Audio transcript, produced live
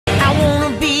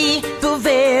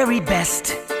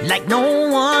like no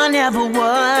one ever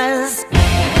was.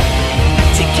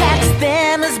 To catch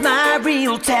them is my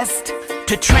real test,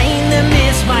 to train them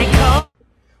is my call.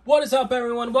 What is up,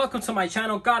 everyone? Welcome to my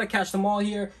channel. Gotta catch them all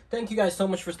here. Thank you guys so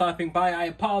much for stopping by. I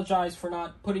apologize for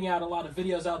not putting out a lot of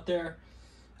videos out there.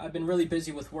 I've been really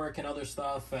busy with work and other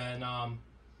stuff, and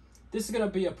this is gonna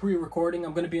be a pre-recording.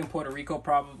 I'm gonna be in Puerto Rico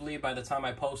probably by the time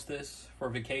I post this for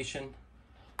vacation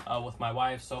with my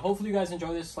wife. So hopefully you guys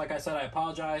enjoy this. Like I said, I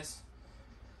apologize.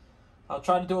 I'll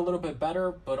try to do a little bit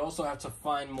better, but also have to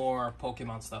find more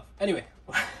Pokemon stuff. Anyway,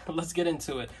 let's get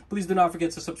into it. Please do not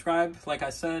forget to subscribe, like I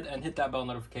said, and hit that bell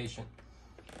notification.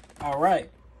 All right,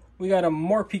 we got a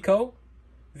Morpeko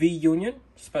V Union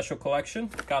Special Collection.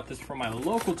 Got this from my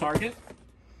local Target.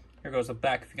 Here goes the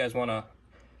back if you guys want to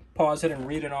pause it and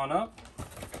read it on up.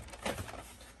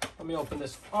 Let me open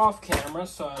this off camera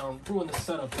so I don't ruin the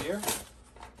setup here.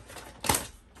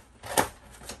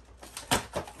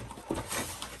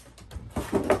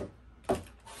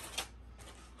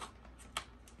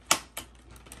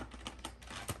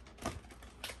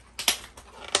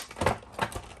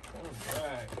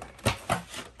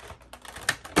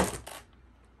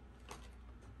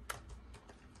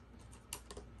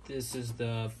 This is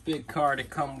the big card it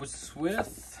comes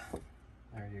with.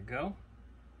 There you go.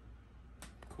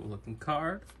 Cool looking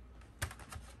card.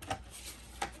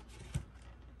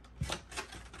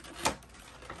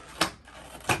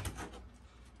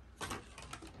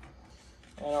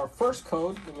 And our first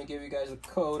code, let me give you guys a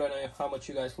code. I know how much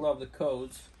you guys love the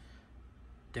codes.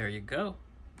 There you go.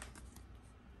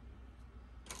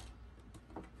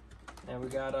 And we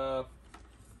got a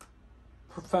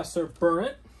Professor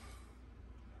Burnt.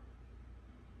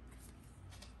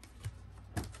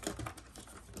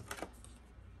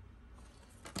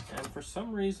 For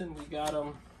some reason we got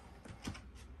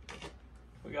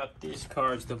these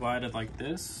cards divided like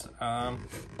this.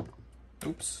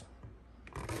 Oops.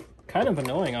 Kind of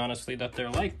annoying, honestly, that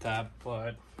they're like that,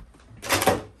 but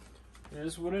it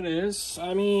is what it is.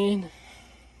 I mean,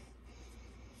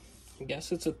 I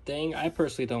guess it's a thing. I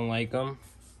personally don't like them.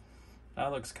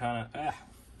 That looks kind of,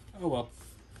 oh well.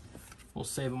 We'll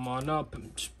save them on up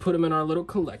and just put them in our little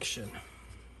collection.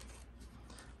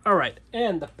 All right,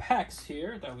 and the packs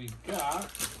here that we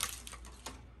got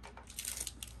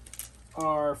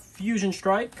are Fusion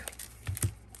Strike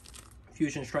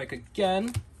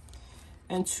again,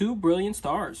 and 2 Brilliant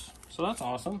Stars. So that's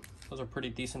awesome. Those are pretty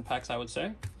decent packs, I would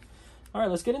say. All right,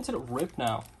 let's get into the rip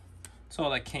now. That's all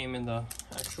that came in the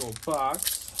actual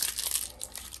box.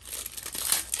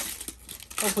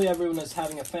 Hopefully everyone is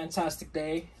having a fantastic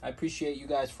day. I appreciate you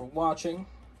guys for watching.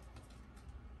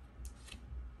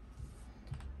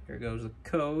 Here goes the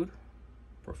code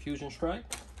for Fusion Strike.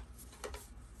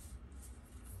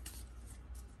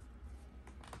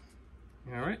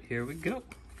 All right, here we go.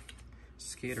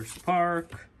 Skater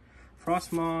Spark,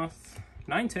 Frostmoth,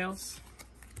 Ninetales,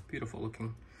 beautiful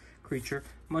looking creature,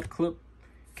 Mudclip,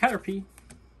 Caterpie,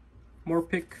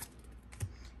 Morpeko,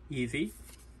 Eevee,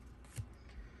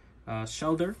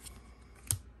 Shelder,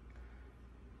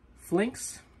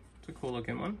 Flinks, it's a cool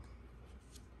looking one,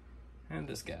 and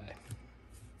this guy.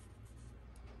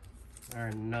 All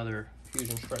right, another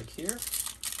Fusion Strike here.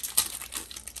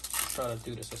 Try to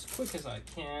do this as quick as I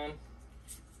can.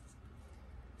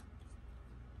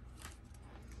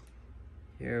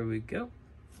 Here we go.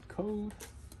 Code.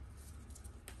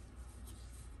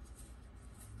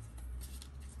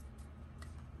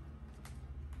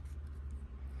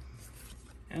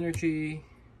 Energy.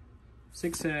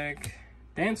 Zigzag.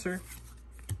 Dancer.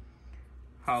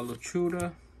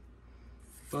 Holochuda.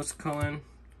 Buscullen.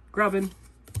 Grubbin.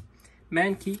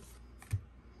 Mankey,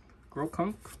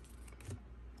 Grokunk,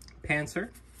 Panzer.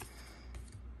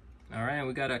 All right, and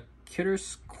we got a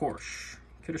Kitter's Korsh,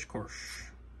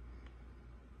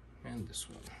 and this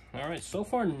one. All right, so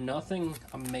far nothing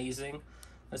amazing.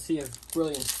 Let's see if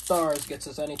Brilliant Stars gets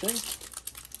us anything.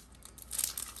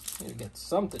 Need to get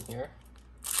something here.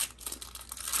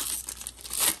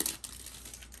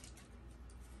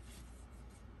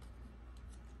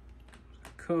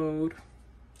 Code.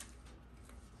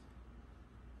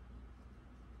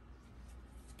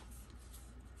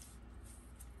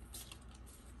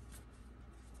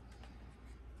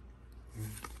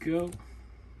 Go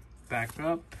back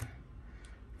up.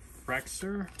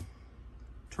 Fraxer,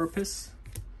 Torpus,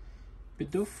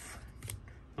 Bidoof,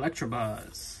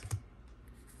 Electabuzz,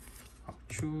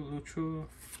 Luchu,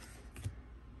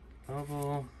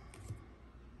 Oval,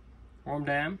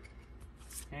 Wormdam,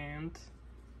 and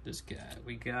this guy.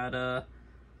 We got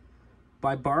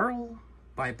Bibarl.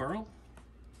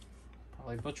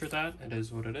 Probably butchered that. It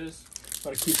is what it is.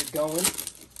 Gotta keep it going.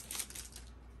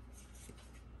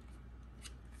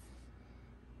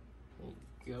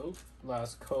 go.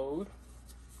 Last code.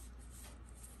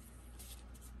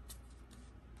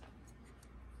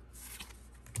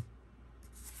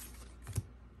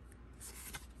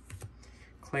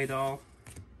 Clay Doll.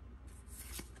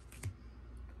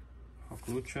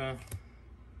 Lucha.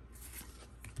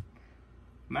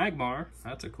 Magmar,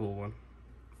 that's a cool one.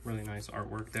 Really nice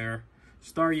artwork there.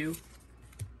 Staryu.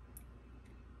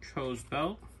 Chose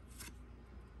Belt.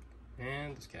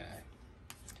 And this guy.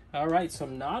 Alright, so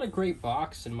not a great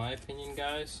box in my opinion,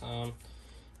 guys. You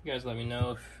guys let me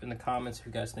know in the comments if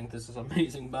you guys think this is an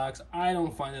amazing box. I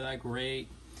don't find it that great.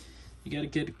 You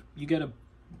get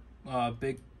a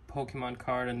big Pokemon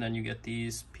card, and then you get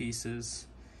these pieces.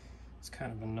 It's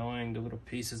kind of annoying. The little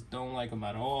pieces, don't like them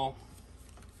at all.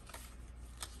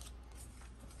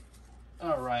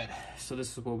 Alright, so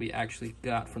this is what we actually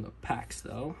got from the packs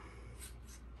though.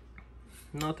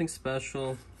 Nothing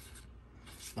special.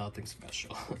 Nothing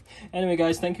special. Anyway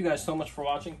guys, thank you guys so much for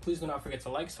watching. Please do not forget to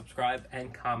like, subscribe,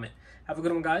 and comment. Have a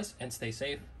good one guys, and stay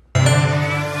safe.